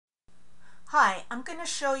Hi, I'm going to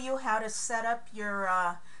show you how to set up your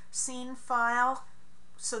scene file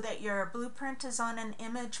so that your blueprint is on an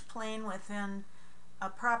image plane within a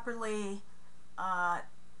properly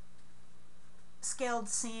scaled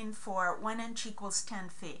scene for 1 inch equals 10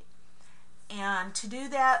 feet. And to do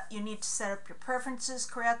that, you need to set up your preferences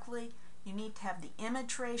correctly, you need to have the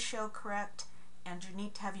image ratio correct, and you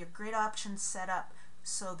need to have your grid options set up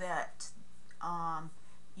so that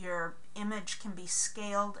your image can be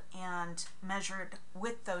scaled and measured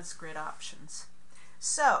with those grid options.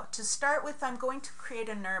 So to start with, I'm going to create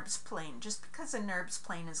a NURBS plane just because a NURBS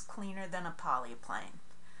plane is cleaner than a polyplane.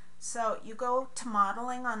 So you go to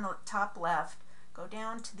modeling on the top left, go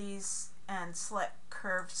down to these and select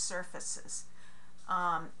curved surfaces.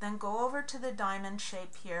 Then go over to the diamond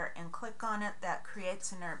shape here and click on it. That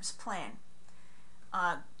creates a NURBS plane.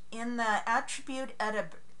 In the attribute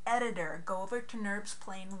editor, go over to NURBS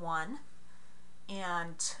plane 1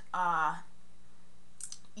 and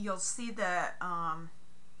you'll see the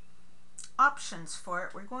options for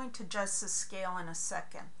it. We're going to adjust the scale in a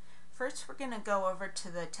second. First, we're going to go over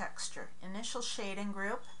to the texture. Initial shading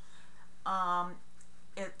group.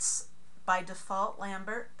 It's by default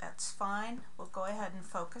Lambert. That's fine. We'll go ahead and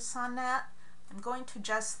focus on that. I'm going to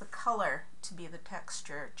adjust the color to be the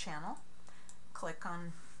texture channel. Click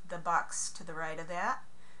on the box to the right of that.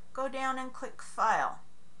 Go down and click File.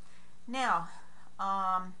 Now,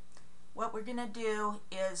 what we're going to do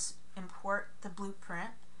is import the blueprint.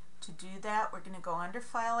 To do that, we're going to go under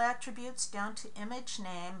File Attributes down to Image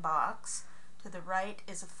Name box. To the right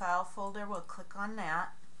is a file folder. We'll click on that.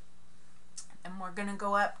 And we're going to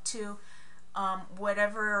go up to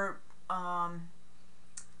whatever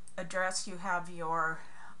address you have your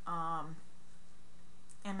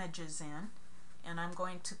images in. And I'm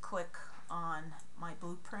going to click on my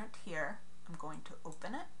blueprint here. I'm going to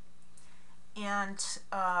open it. And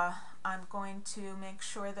I'm going to make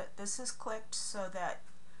sure that this is clicked so that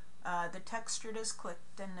the textured is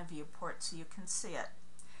clicked in the viewport so you can see it.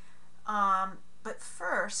 But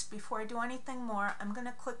first, before I do anything more, I'm going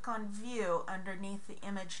to click on View underneath the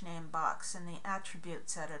image name box in the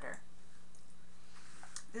Attributes editor.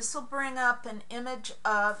 This will bring up an image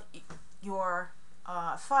of your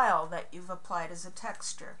file that you've applied as a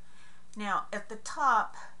texture. Now, at the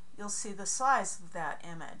top, you'll see the size of that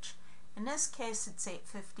image. In this case, it's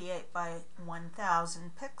 858 by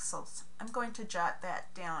 1000 pixels. I'm going to jot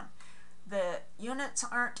that down. The units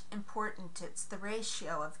aren't important, it's the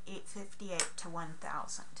ratio of 858 to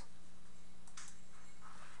 1000.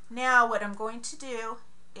 Now what I'm going to do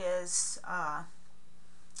is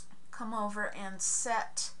come over and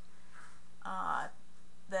set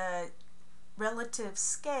the relative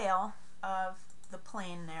scale of the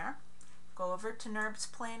plane there. Go over to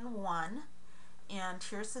NURBS plane 1, and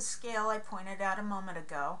here's the scale I pointed out a moment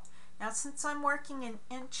ago. Now, since I'm working in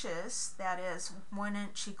inches, that is 1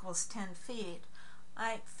 inch equals 10 feet,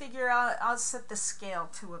 I figure I'll set the scale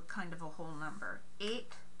to a kind of a whole number,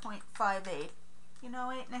 8.58. You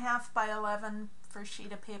know, 8.5 by 11 for a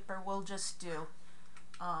sheet of paper, we'll just do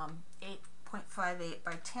 8.58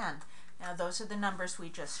 by 10. Now, those are the numbers we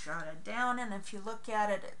just jotted down, and if you look at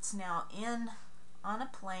it, it's now on a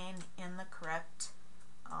plane in the correct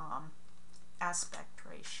aspect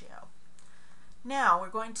ratio. Now we're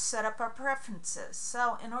going to set up our preferences.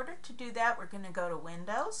 So in order to do that, we're going to go to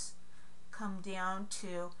Windows, come down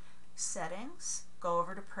to Settings, go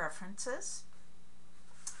over to Preferences,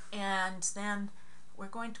 and then we're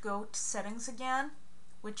going to go to Settings again,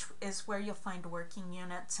 which is where you'll find working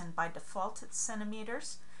units, and by default it's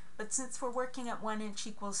centimeters. But since we're working at 1 inch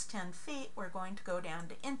equals 10 feet, we're going to go down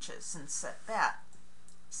to inches and set that.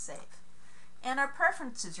 Save. And our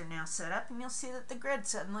preferences are now set up, and you'll see that the grid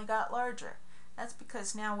suddenly got larger. That's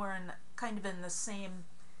because now we're kind of in the same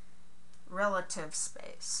relative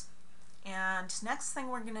space. And next thing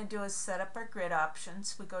we're going to do is set up our grid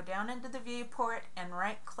options. We go down into the viewport and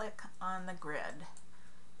right click on the grid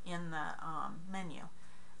in the menu.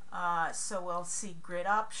 So we'll see grid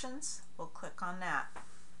options. We'll click on that.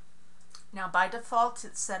 Now by default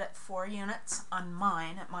it's set at 4 units on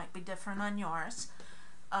mine. It might be different on yours.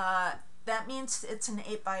 That means it's an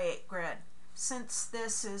 8 by 8 grid. Since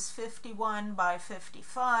this is 51 by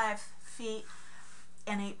 55 feet,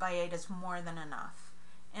 an 8 by 8 is more than enough.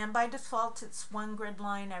 And by default it's 1 grid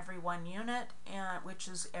line every 1 unit, which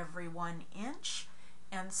is every 1 inch,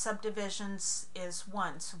 and subdivisions is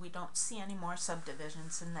 1, so we don't see any more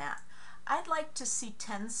subdivisions in that. I'd like to see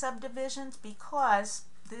 10 subdivisions because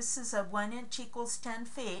this is a 1 inch equals 10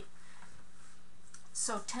 feet,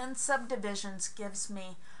 so 10 subdivisions gives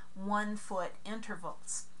me 1 foot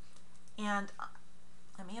intervals. And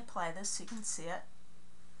let me apply this so you can see it.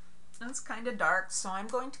 And it's kind of dark, so I'm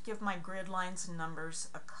going to give my grid lines and numbers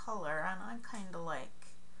a color, and I kind of like,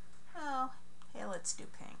 oh, hey, let's do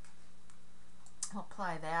pink. I'll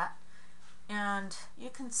apply that. And you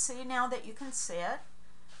can see now that you can see it.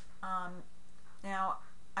 Now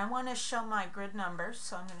I want to show my grid numbers,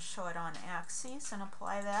 so I'm going to show it on axes and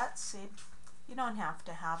apply that. See, you don't have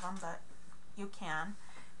to have them, but you can.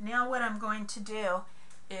 Now what I'm going to do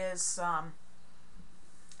is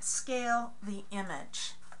scale the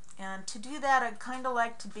image. And to do that, I'd kind of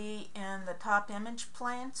like to be in the top image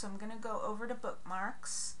plane, so I'm going to go over to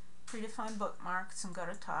bookmarks, predefine bookmarks, and go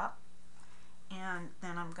to top. And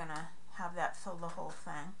then I'm going to have that fill the whole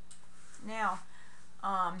thing. Now,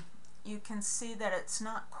 you can see that it's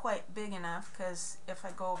not quite big enough, because if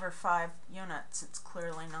I go over 5 units, it's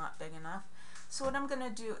clearly not big enough. So what I'm going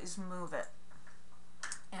to do is move it.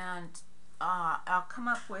 And I'll come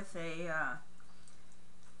up with a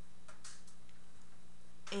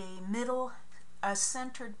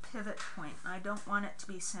centered pivot point. I don't want it to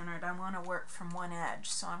be centered. I want to work from one edge.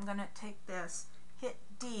 So I'm going to take this, hit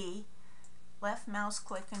D, left mouse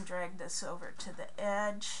click, and drag this over to the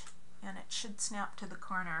edge, and it should snap to the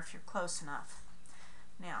corner if you're close enough.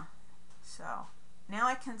 Now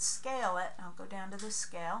I can scale it. I'll go down to the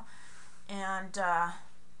scale, and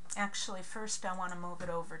actually first I want to move it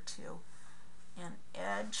over to an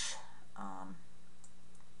edge,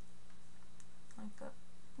 like a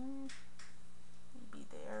maybe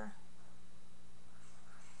there,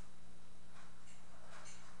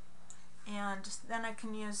 and then I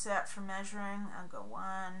can use that for measuring. I'll go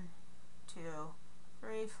 1, 2,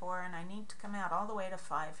 3, 4, and I need to come out all the way to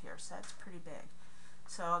 5 here, so that's pretty big.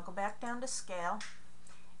 So I'll go back down to scale,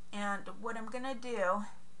 and what I'm going to do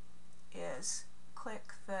is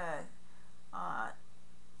click the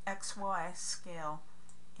XY scale,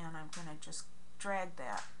 and I'm going to just drag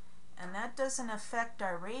that. And that doesn't affect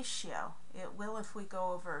our ratio. It will if we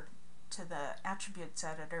go over to the attributes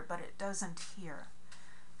editor, but it doesn't here.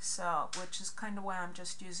 So, which is kind of why I'm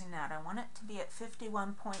just using that. I want it to be at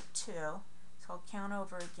 51.2, so I'll count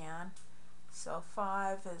over again. So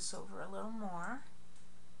 5 is over a little more.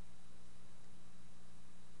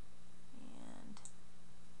 And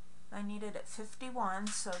I need it at 51,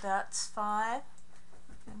 so that's 5.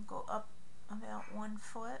 And go up about 1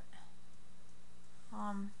 foot.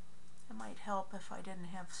 It might help if I didn't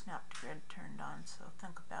have Snapped Grid turned on, so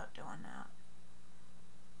think about doing that.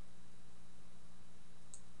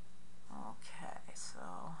 Okay, so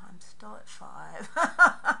I'm still at 5.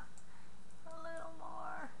 A little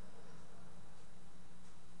more.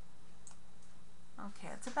 Okay,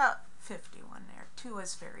 it's about 51 there. 2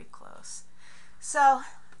 is very close. So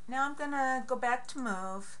now I'm going to go back to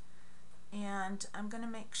move, and I'm going to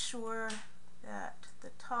make sure that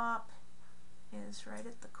the top is right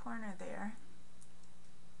at the corner there,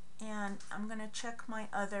 and I'm going to check my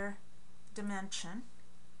other dimension,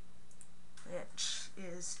 which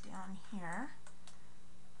is down here,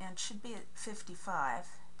 and should be at 55.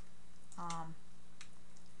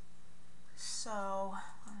 So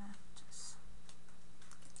just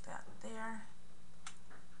get that there,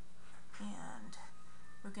 and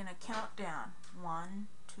we're going to count down 1,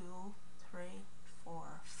 2, 3,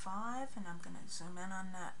 4, 5, and I'm going to zoom in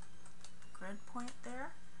on that grid point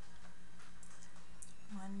there.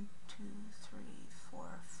 1, 2, 3,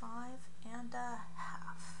 4, 5, and a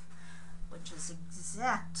half, which is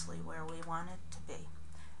exactly where we want it to be.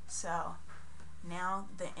 So now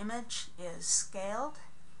the image is scaled,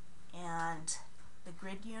 and the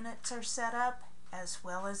grid units are set up, as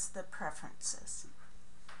well as the preferences.